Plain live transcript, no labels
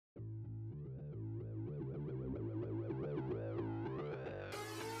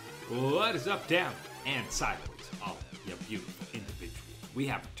What is up, down, and sideways, all you beautiful individuals? We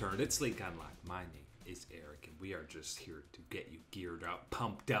have returned. It's League Online. My name is Eric, and we are just here to get you geared up,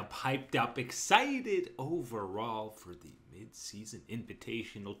 pumped up, hyped up, excited overall for the mid-season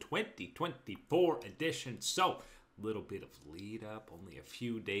invitational 2024 edition. So, a little bit of lead up, only a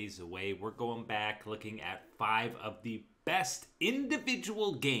few days away. We're going back looking at 5 of the best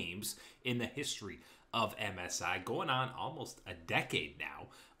individual games in the history of MSI, going on almost a decade now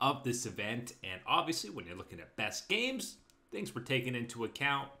of this event. And obviously, when you're looking at best games, things were taken into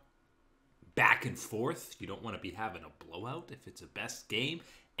account. Back and forth, you don't want to be having a blowout if it's a best game.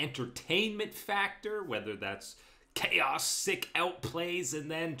 Entertainment factor, whether that's chaos, sick outplays,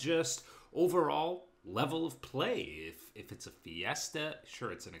 and then just overall level of play. If it's a fiesta,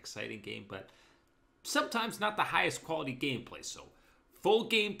 sure, it's an exciting game, but sometimes not the highest quality gameplay. So full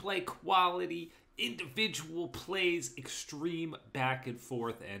gameplay quality, individual plays, extreme back and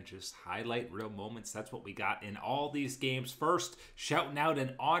forth, and just highlight real moments. That's what we got in all these games. First, shouting out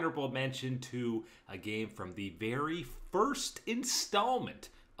an honorable mention to a game from the very first installment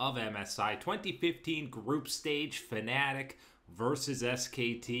of MSI 2015 group stage, Fnatic versus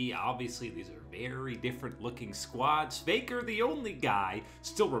SKT. Obviously, these are very different looking squads. Faker, the only guy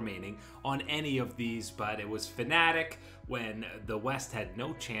still remaining on any of these, but it was Fnatic when the West had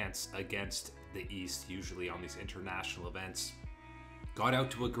no chance against the East, usually on these international events. Got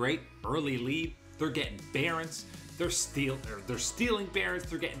out to a great early lead. They're getting Barons. They're stealing Barons.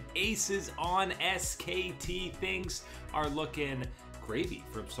 They're getting aces on SKT. Things are looking gravy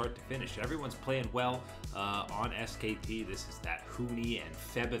from start to finish. Everyone's playing well on SKT. This is that Huni and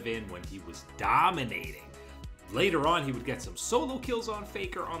Febivin when he was dominating. Later on, he would get some solo kills on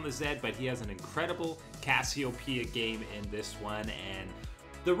Faker on the Zed, but he has an incredible Cassiopeia game in this one. And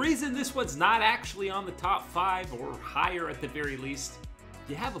the reason this one's not actually on the top 5 or higher at the very least,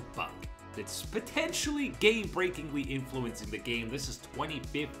 you have a bug that's potentially game-breakingly influencing the game. This is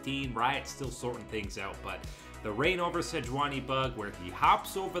 2015, Riot still sorting things out, but the Reign over Sejuani bug where he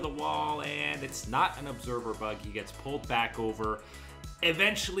hops over the wall and it's not an observer bug, he gets pulled back over,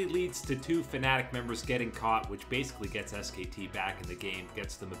 eventually leads to 2 Fnatic members getting caught, which basically gets SKT back in the game,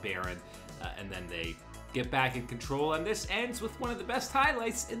 gets them a Baron, and then they get back in control, and this ends with one of the best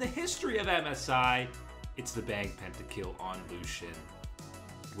highlights in the history of MSI. It's the Bang pentakill on Lucian,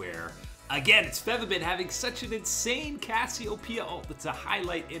 where, again, it's Febivin having such an insane Cassiopeia ult that's a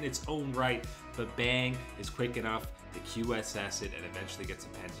highlight in its own right, but Bang is quick enough to QSS it and eventually gets a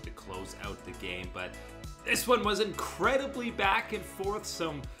penta to close out the game. But this one was incredibly back and forth,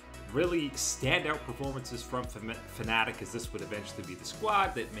 some really standout performances from Fnatic, as this would eventually be the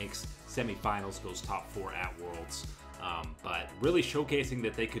squad that makes semifinals, goes top 4 at Worlds. But really showcasing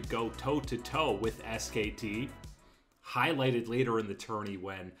that they could go toe-to-toe with SKT, highlighted later in the tourney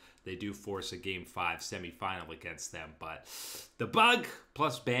when they do force a Game 5 semifinal against them. But the bug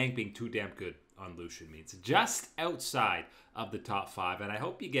plus Bang being too damn good on Lucian means just outside of the top 5. And I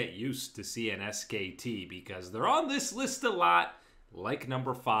hope you get used to seeing SKT because they're on this list a lot. Like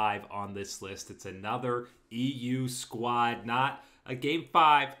number 5 on this list, it's another EU squad, not a Game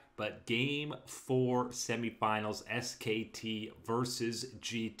 5, but Game 4 semifinals, SKT versus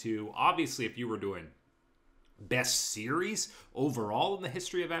G2. Obviously, if you were doing best series overall in the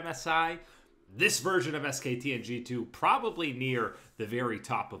history of MSI, this version of SKT and G2 probably near the very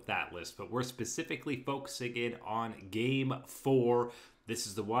top of that list, but we're specifically focusing in on Game 4. This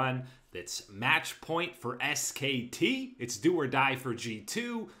is the one that's match point for SKT. It's do or die for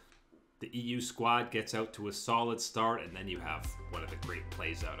G2. The EU squad gets out to a solid start, and then you have one of the great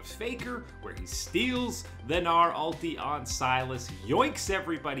plays out of Faker, where he steals the Gnar ulti on Sylas, yoinks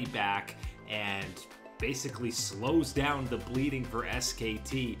everybody back, and basically slows down the bleeding for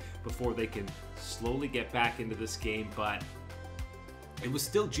SKT before they can slowly get back into this game. But it was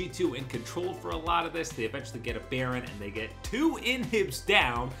still G2 in control for a lot of this. They eventually get a Baron and they get 2 inhibs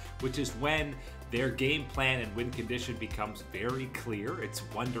down, which is when their game plan and win condition becomes very clear. It's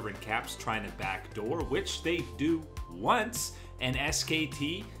Wunder and Caps trying to backdoor, which they do once, and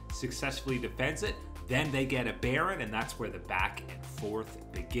SKT successfully defends it. Then they get a Baron, and that's where the back and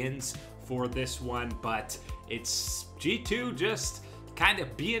forth begins for this one. But it's G2 just kind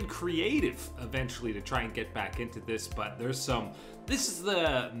of being creative eventually to try and get back into this. But there's some, this is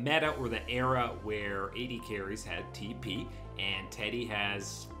the meta or the era where AD carries had TP, and Teddy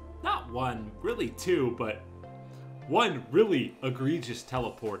has not one, really 2, but one really egregious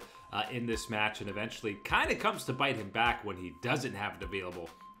teleport in this match, and eventually kind of comes to bite him back when he doesn't have it available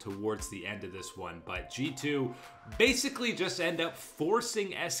towards the end of this one. But G2 basically just end up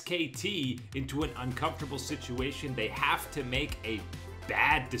forcing SKT into an uncomfortable situation. They have to make a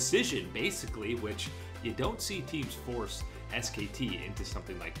bad decision, basically, which you don't see teams force SKT into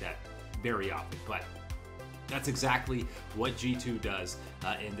something like that very often. But that's exactly what G2 does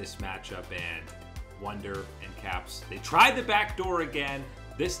in this matchup. And Wonder and Caps, they tried the back door again.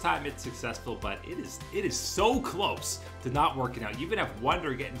 This time it's successful, but it is so close to not working out. You even have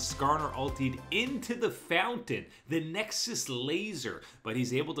Wonder getting Skarner ultied into the fountain, the Nexus laser, but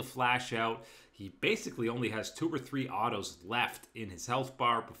he's able to flash out. He basically only has 2 or 3 autos left in his health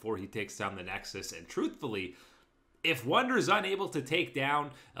bar before he takes down the Nexus. And truthfully, if Wonder is unable to take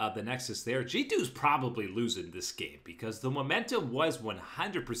down the Nexus there, G2's probably losing this game because the momentum was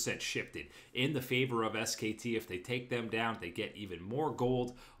 100% shifted in the favor of SKT. If they take them down, they get even more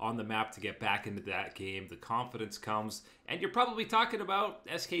gold on the map to get back into that game. The confidence comes, and you're probably talking about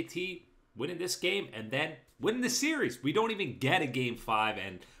SKT winning this game and then winning the series. We don't even get a Game 5,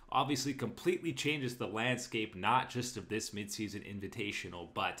 and obviously completely changes the landscape, not just of this midseason invitational,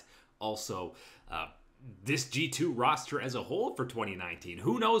 but also this G2 roster as a whole for 2019.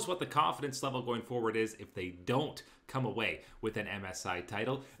 Who knows what the confidence level going forward is if they don't come away with an MSI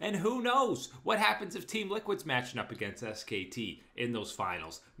title, and who knows what happens if Team Liquid's matching up against SKT in those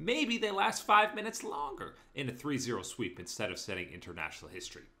finals. Maybe they last 5 minutes longer in a 3-0 sweep instead of setting international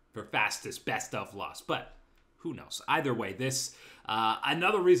history for fastest best of loss, but who knows? Either way, this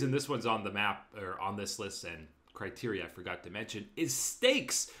another reason this one's on the map or on this list, and criteria I forgot to mention, is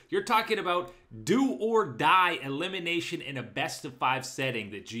stakes. You're talking about do or die elimination in a best of 5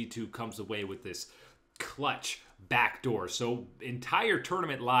 setting that G2 comes away with this clutch backdoor. So entire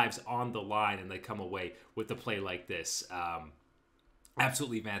tournament lives on the line, and they come away with a play like this.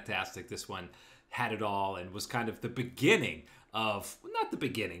 Absolutely fantastic. This one had it all and was kind of the beginning of, not the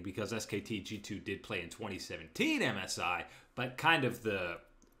beginning because SKT G2 did play in 2017 MSI, but kind of the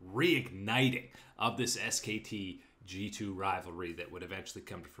reigniting of this SKT G2 rivalry that would eventually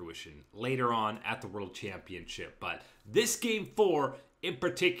come to fruition later on at the World Championship. But this Game 4 in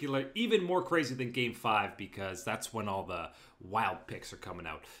particular, even more crazy than Game 5 because that's when all the wild picks are coming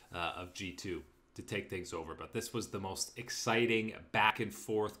out of G2 to take things over. But this was the most exciting back and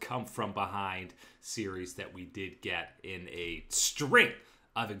forth, come from behind series that we did get in a string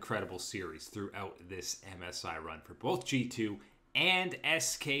of incredible series throughout this MSI run for both G2 and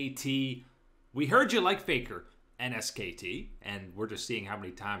SKT. We heard you like Faker and SKT, and we're just seeing how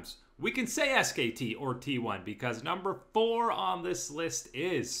many times we can say SKT or T1 because number 4 on this list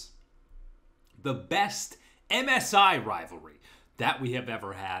is the best MSI rivalry that we have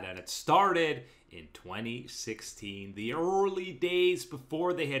ever had, and it started in 2016, the early days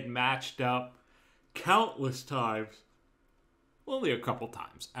before they had matched up countless times, only a couple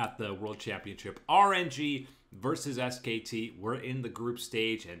times at the World Championship. RNG versus SKT. We're in the group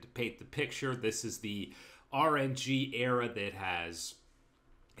stage, and to paint the picture, this is the RNG era that has,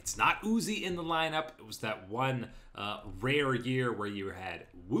 it's not Uzi in the lineup. It was that one rare year where you had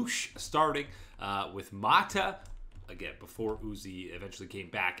Whoosh starting with Mata, again, before Uzi eventually came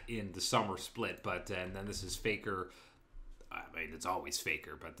back in the summer split. But and then this is Faker. I mean, it's always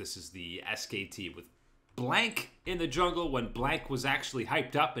Faker, but this is the SKT with Blank in the jungle when Blank was actually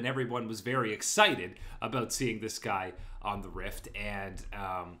hyped up and everyone was very excited about seeing this guy on the Rift. And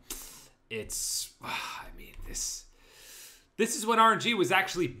it's, I mean, this is when RNG was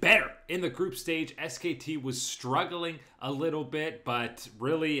actually better in the group stage. SKT was struggling a little bit, but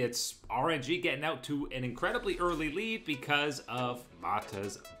really it's RNG getting out to an incredibly early lead because of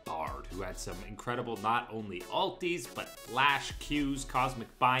Mata's Bard, who had some incredible not only ultis, but flash Qs, cosmic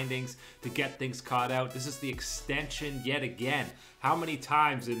bindings to get things caught out. This is the extension yet again. How many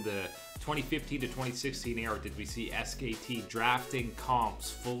times in the 2015 to 2016 era did we see SKT drafting comps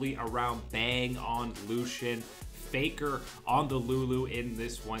fully around Bang on Lucian, Faker on the Lulu in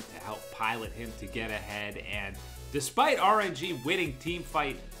this one to help pilot him to get ahead? And despite RNG winning team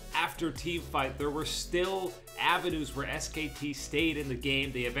fight after team fight, there were still avenues where SKT stayed in the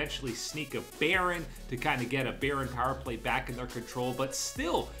game. They eventually sneak a Baron to kind of get a Baron power play back in their control, but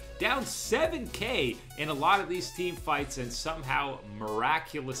still down 7k in a lot of these team fights, and somehow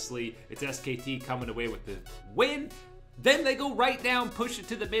miraculously it's SKT coming away with the win. Then they go right down, push it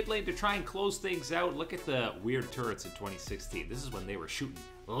to the mid lane to try and close things out. Look at the weird turrets in 2016. This is when they were shooting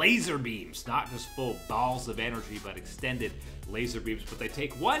laser beams, not just full balls of energy, but extended laser beams. But they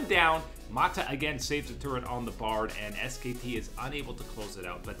take one down. Mata again saves a turret on the Bard, and SKT is unable to close it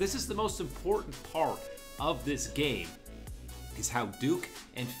out. But this is the most important part of this game, is how Duke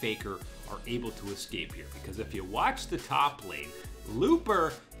and Faker are able to escape here. Because if you watch the top lane,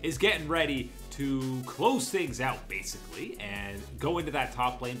 Looper is getting ready to close things out, basically, and go into that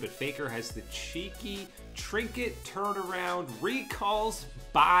top lane, but Faker has the cheeky trinket turnaround, recalls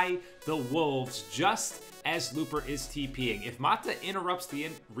by the Wolves just as Looper is TPing. If Mata interrupts the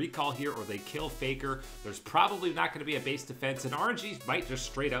recall here or they kill Faker, there's probably not going to be a base defense, and RNG might just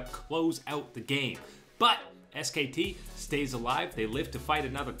straight up close out the game. But SKT stays alive. They live to fight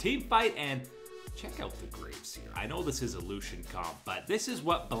another team fight, and check out the Graves here. I know this is a Lucian comp, but this is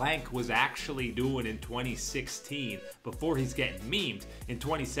what Blank was actually doing in 2016 before he's getting memed in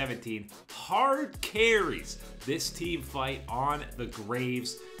 2017. Hard carries this team fight on the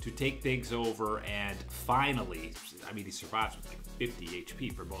Graves to take things over, and finally, I mean, he survives with like 50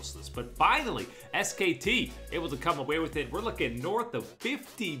 HP for most of this, but finally, SKT able to come away with it. We're looking north of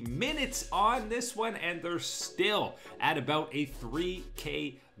 50 minutes on this one, and they're still at about a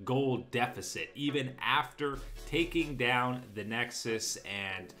 3K gold deficit, even after taking down the Nexus,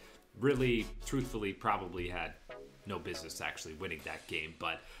 and really, truthfully, probably had no business actually winning that game.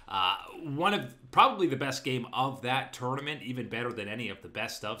 But one of probably the best game of that tournament, even better than any of the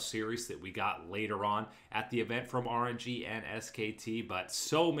best of series that we got later on at the event from RNG and SKT. But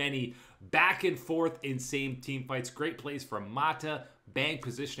so many back and forth insane team fights, great plays from Mata, bang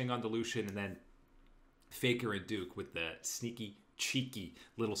positioning on the Lucian, and then Faker and Duke with the sneaky cheeky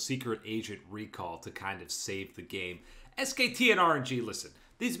little secret agent recall to kind of save the game. SKT and RNG, listen,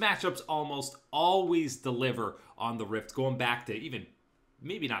 these matchups almost always deliver on the Rift, going back to even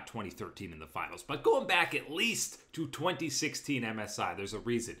maybe not 2013 in the finals, but going back at least to 2016 MSI. There's a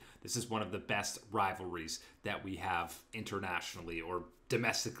reason this is one of the best rivalries that we have internationally or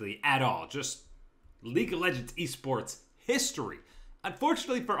domestically at all. Just League of Legends esports history.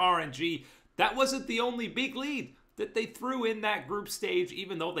 Unfortunately for RNG, that wasn't the only big lead that they threw in that group stage,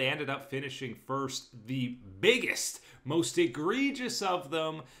 even though they ended up finishing first. The biggest, most egregious of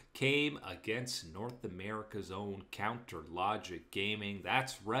them came against North America's own Counter Logic Gaming.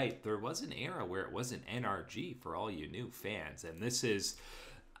 That's right, there was an era where it wasn't NRG for all you new fans, and this is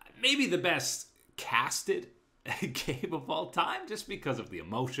maybe the best casted game of all time, just because of the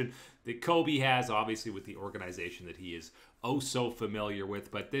emotion that Kobe has, obviously with the organization that he is oh so familiar with.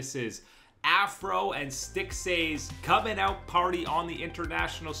 But this is Afro and Stixay's coming out party on the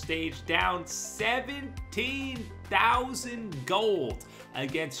international stage, down 17,000 gold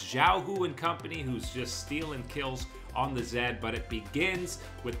against Xiaohu and company, who's just stealing kills on the Zed. But it begins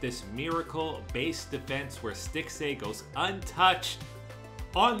with this miracle base defense where Stixay goes untouched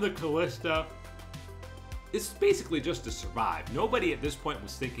on the Kalista. It's basically just to survive. Nobody at this point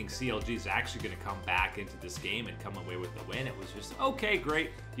was thinking CLG is actually going to come back into this game and come away with the win. It was just, okay,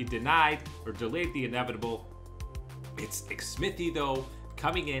 great. You denied or delayed the inevitable. It's Xmithy, though,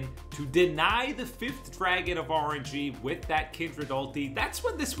 coming in to deny the 5th dragon of RNG with that Kindred ulti. That's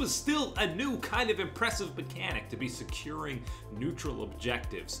when this was still a new kind of impressive mechanic to be securing neutral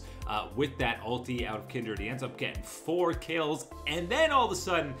objectives with that ulti out of Kindred. He ends up getting 4 kills, and then all of a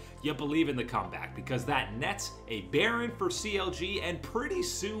sudden you believe in the comeback because that nets a Baron for CLG, and pretty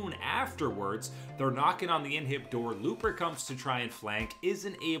soon afterwards they're knocking on the inhib door. Looper comes to try and flank,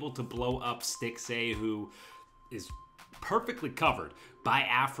 isn't able to blow up Stixay, who is perfectly covered by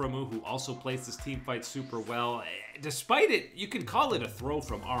Aframu, who also plays this team fight super well. Despite it, you can call it a throw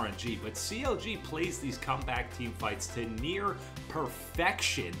from RNG, but CLG plays these comeback team fights to near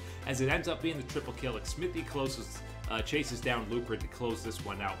perfection as it ends up being the triple kill. Xmithy chases down Looper to close this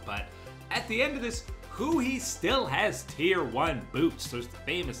one out. But at the end of this, he still has tier 1 boots. There's the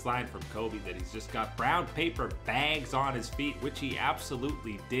famous line from Kobe that he's just got brown paper bags on his feet, which he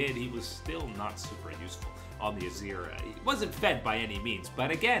absolutely did. He was still not super useful on the Azir. He wasn't fed by any means, but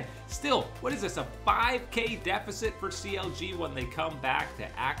again, still, what is this, a 5K deficit for CLG when they come back to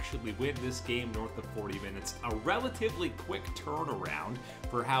actually win this game north of 40 minutes? A relatively quick turnaround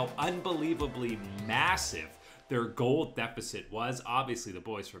for how unbelievably massive their gold deficit was. Obviously, the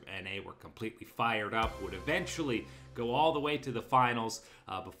boys from NA were completely fired up, would eventually go all the way to the finals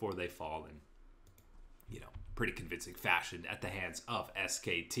before they fall in, pretty convincing fashion at the hands of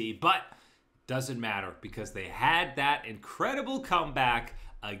SKT. But doesn't matter because they had that incredible comeback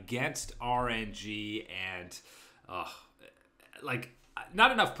against RNG, and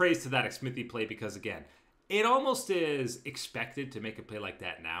not enough praise to that Xmithy play because, again, it almost is expected to make a play like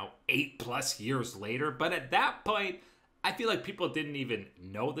that now, 8+ years later. But at that point, I feel like people didn't even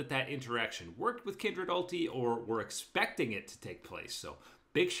know that interaction worked with Kindred ulti or were expecting it to take place. So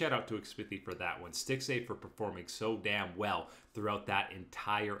Big shout out to Xpithy for that one. Stixay for performing so damn well throughout that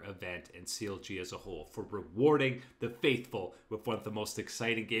entire event, and CLG as a whole for rewarding the faithful with one of the most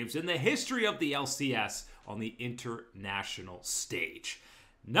exciting games in the history of the LCS on the international stage.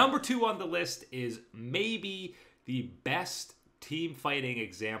 Number 2 on the list is maybe the best team fighting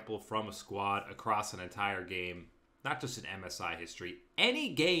example from a squad across an entire game, not just in MSI history, any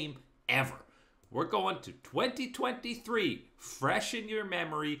game ever. We're going to 2023, fresh in your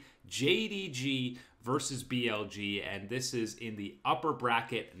memory, JDG versus BLG, and this is in the upper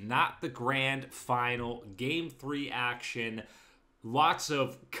bracket, not the grand final, Game 3 action. Lots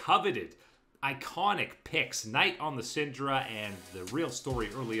of coveted, iconic picks. Knight on the Syndra, and the real story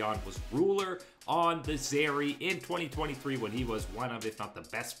early on was Ruler on the Zeri in 2023 when he was one of, if not the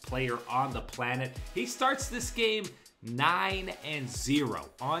best player on the planet. He starts this game 9-0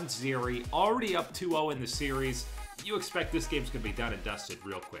 on Zeri, already up 2-0 in the series. You expect this game's going to be done and dusted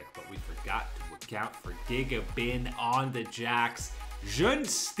real quick, but we forgot to account for Gigabin on the Jax. Jun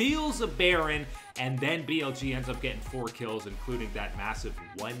steals a Baron, and then BLG ends up getting 4 kills, including that massive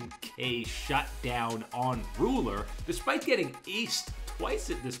 1k shutdown on Ruler. Despite getting aced twice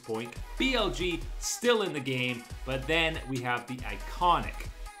at this point, BLG still in the game, but then we have the iconic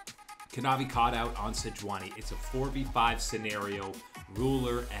Kanavi caught out on Sejuani. It's a 4v5 scenario.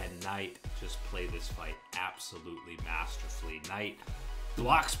 Ruler and Knight just play this fight absolutely masterfully. Knight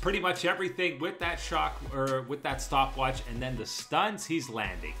blocks pretty much everything with that shock, or with that stopwatch, and then the stuns he's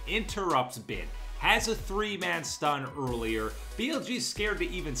landing interrupts Bin. Has a 3-man stun earlier. BLG's scared to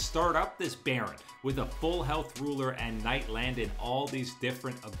even start up this Baron with a full health Ruler, and Knight landed all these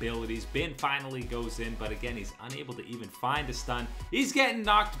different abilities. Bin finally goes in, but again, he's unable to even find a stun. He's getting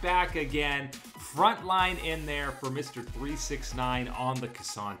knocked back again. Frontline in there for Mr. 369 on the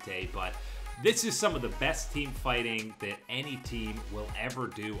Cassante, but this is some of the best team fighting that any team will ever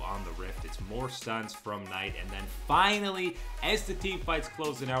do on the Rift. It's more stuns from Knight, and then finally, as the team fight's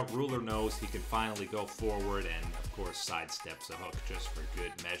closing out, Ruler knows he can finally go forward and, of course, sidesteps a hook just for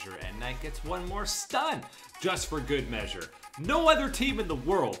good measure, and Knight gets one more stun just for good measure. No other team in the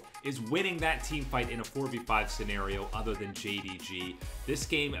world is winning that team fight in a 4v5 scenario other than JDG. This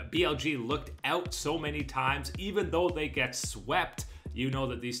game, BLG looked out so many times, even though they get swept. You know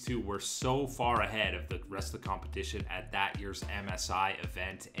that these two were so far ahead of the rest of the competition at that year's MSI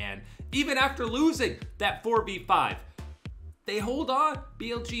event. And even after losing that 4v5, they hold on.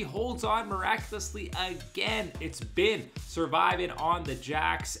 BLG holds on miraculously again. It's been surviving on the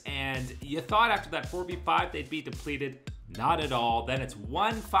Jax, and you thought after that 4v5 they'd be depleted. Not at all. Then it's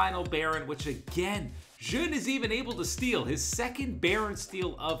one final Baron, which again, Jun is even able to steal his second Baron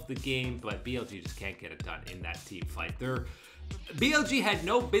steal of the game, but BLG just can't get it done in that team fight. BLG had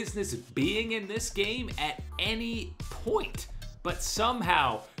no business being in this game at any point, but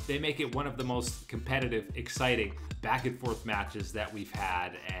somehow they make it one of the most competitive, exciting back and forth matches that we've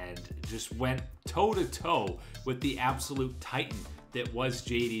had, and just went toe to toe with the absolute titan that was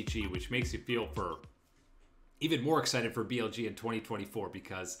JDG, which makes you feel for even more excited for BLG in 2024,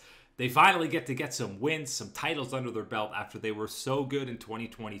 because they finally get some wins, some titles under their belt after they were so good in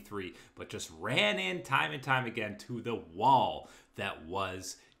 2023, but just ran in time and time again to the wall that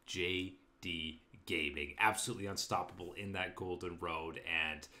was JD Gaming. Absolutely unstoppable in that golden road,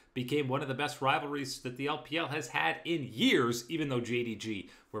 and became one of the best rivalries that the LPL has had in years, even though JDG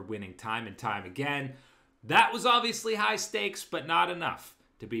were winning time and time again. That was obviously high stakes, but not enough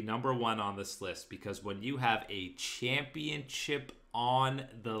to be number 1 on this list, because when you have a championship on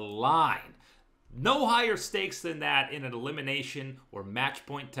the line, no higher stakes than that in an elimination or match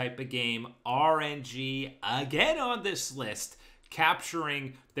point type of game. RNG again on this list,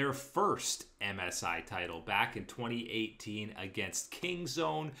 capturing their first MSI title back in 2018 against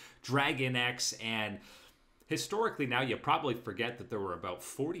Kingzone, Dragon X, and historically now you probably forget that there were about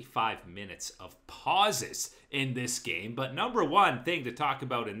 45 minutes of pauses in this game. But number 1 thing to talk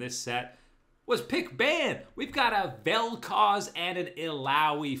about in this set was pick ban. We've got a Vel'Koz and an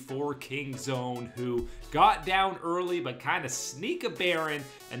Illaoi for Kingzone, who got down early but kind of sneak a Baron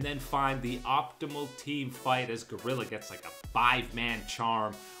and then find the optimal team fight as Gorilla gets like a 5-man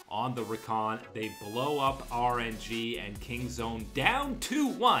charm on the Recon. They blow up RNG, and Kingzone down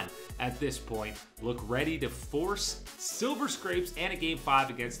 2-1 at this point look ready to force Silver Scrapes and a Game 5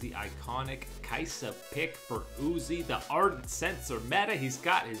 against the iconic Kai'Sa pick for Uzi, the Ardent Sensor meta. He's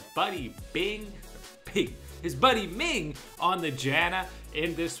got his buddy his buddy Ming on the Janna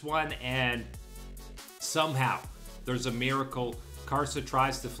in this one, and somehow there's a miracle Karsa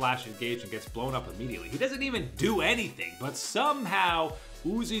tries to flash engage and gets blown up immediately. He doesn't even do anything, but somehow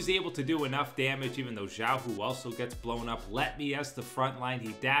Uzi's able to do enough damage, even though Xiaohu also gets blown up. Let Me as the front line,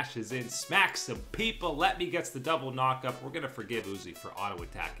 he dashes in, smacks some people. Let Me gets the double knockup. We're going to forgive Uzi for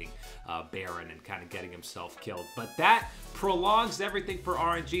auto-attacking Baron and kind of getting himself killed. But that prolongs everything for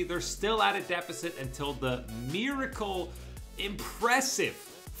RNG. They're still at a deficit until the miracle, impressive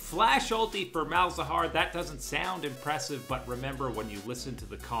flash ulti for Malzahar. That doesn't sound impressive, but remember, when you listen to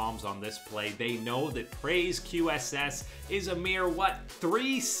the comms on this play, they know that Praise QSS is a mere,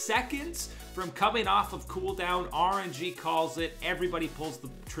 3 seconds from coming off of cooldown. RNG calls it. Everybody pulls the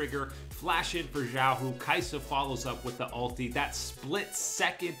trigger. Flash in for Xiaohu. Kaisa follows up with the ulti. That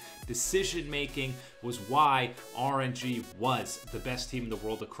split-second decision-making was why RNG was the best team in the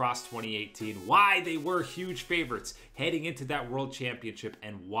world across 2018, why they were huge favorites heading into that World Championship,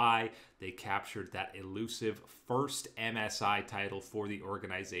 and why they captured that elusive first MSI title for the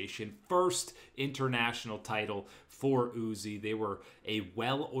organization, first international title for Uzi. They were a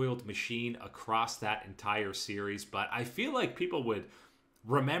well-oiled machine across that entire series, but I feel like people would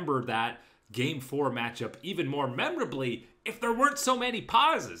remember that Game 4 matchup even more memorably if there weren't so many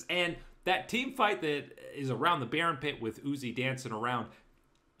pauses. And that team fight that is around the Baron Pit with Uzi dancing around,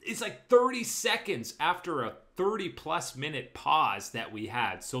 it's like 30 seconds after a 30-plus minute pause that we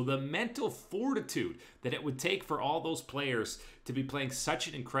had. So the mental fortitude that it would take for all those players to be playing such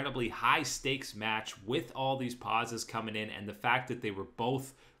an incredibly high-stakes match with all these pauses coming in, and the fact that they were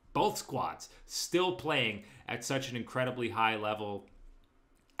both squads still playing at such an incredibly high level,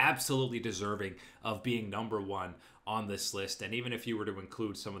 absolutely deserving of being number one on this list. And even if you were to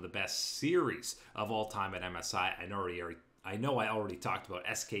include some of the best series of all time at MSI, I know I already talked about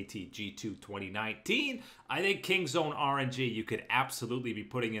SKT G2 2019. I think Kingzone RNG, you could absolutely be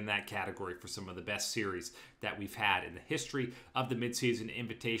putting in that category for some of the best series that we've had in the history of the midseason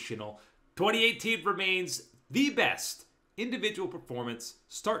invitational. 2018 remains the best individual performance,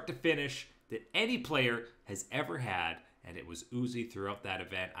 start to finish, that any player has ever had. And it was Uzi throughout that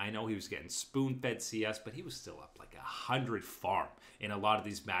event. I know he was getting spoon-fed CS, but he was still up like 100 farm in a lot of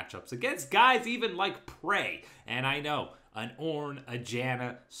these matchups against guys even like Prey. And I know an Ornn, a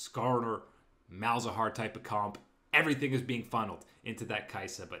Janna, Skarner, Malzahar type of comp, everything is being funneled into that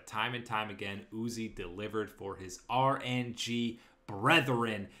Kaisa. But time and time again, Uzi delivered for his RNG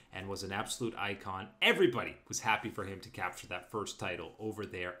brethren and was an absolute icon. Everybody was happy for him to capture that first title over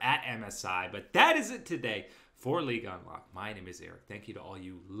there at MSI. But that is it today for League Unlocked. My name is Eric. Thank you to all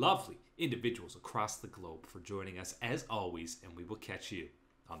you lovely individuals across the globe for joining us as always, and we will catch you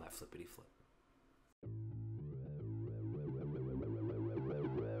on that flippity flip.